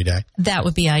place every day? That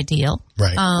would be ideal.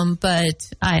 Right. But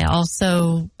I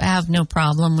also have no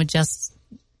problem with just,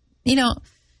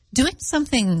 doing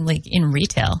something like in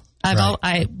retail.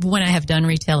 When I have done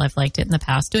retail, I've liked it in the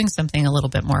past. Doing something a little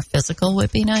bit more physical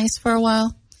would be nice for a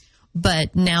while.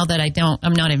 But now that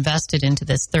I'm not invested into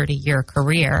this 30-year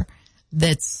career,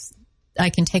 I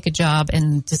can take a job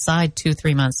and decide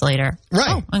 2-3 months later,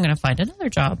 I'm going to find another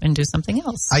job and do something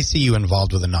else. I see you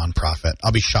involved with a nonprofit.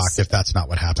 I'll be shocked if that's not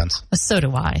what happens. So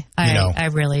do I. I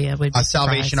really would be a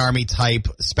Salvation Army type,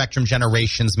 Spectrum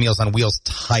Generations, Meals on Wheels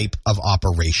type of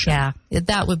operation. Yeah,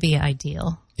 that would be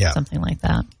ideal. Yeah. Something like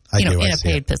that. In a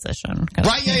paid position.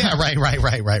 Right, yeah,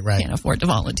 right. Can't afford to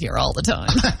volunteer all the time.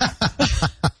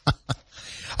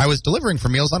 I was delivering for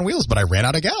Meals on Wheels, but I ran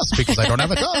out of gas because I don't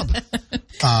have a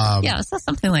job. So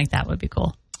something like that would be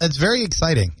cool. It's very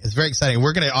exciting.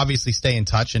 We're going to obviously stay in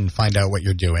touch and find out what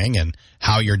you're doing and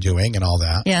how you're doing and all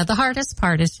that. Yeah, the hardest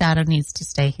part is Shadow needs to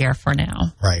stay here for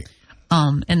now. Right.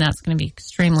 And that's going to be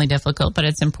extremely difficult, but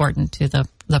it's important to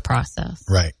the process.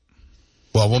 Right.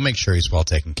 Well, we'll make sure he's well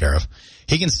taken care of.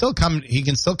 He can still come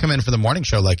in for the morning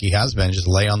show like he has been, just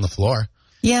lay on the floor.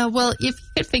 Yeah, well, if he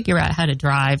could figure out how to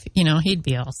drive, he'd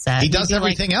be all set. He does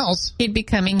everything else. He'd be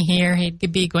coming here.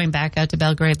 He'd be going back out to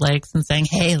Belgrade Lakes and saying,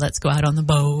 hey, let's go out on the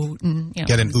boat. And,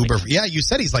 get an Uber. Yeah, you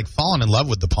said he's like fallen in love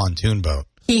with the pontoon boat.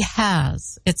 He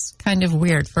has. It's kind of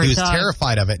weird for a dog. He was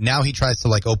terrified of it. Now he tries to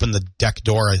like open the deck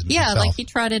door himself. Yeah, like he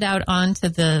trotted out onto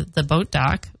the boat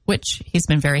dock, which he's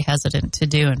been very hesitant to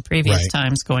do in previous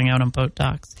times, going out on boat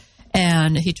docks.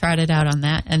 And he trotted out on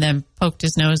that and then poked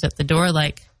his nose at the door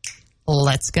like,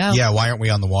 let's go. Yeah, why aren't we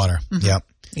on the water? Mm-hmm. Yep.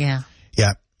 Yeah.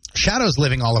 Yeah. Shadow's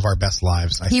living all of our best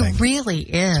lives, I think. He really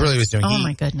is. That's really what he's doing. Oh,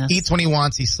 my goodness. Eats when he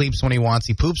wants, he sleeps when he wants,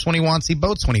 he poops when he wants, he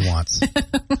boats when he wants.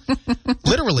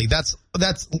 Literally,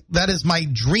 that is my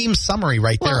dream summary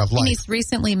right there of life. And he's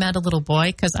recently met a little boy,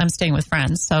 because I'm staying with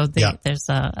friends, so there's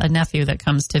a nephew that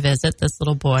comes to visit, this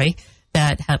little boy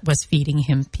that was feeding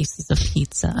him pieces of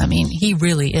pizza. I mean, he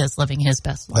really is living his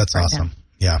best life. That's awesome. Now.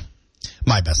 Yeah.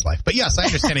 My best life. But yes, I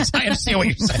understand. I understand what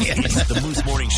you're saying. The Moose Morning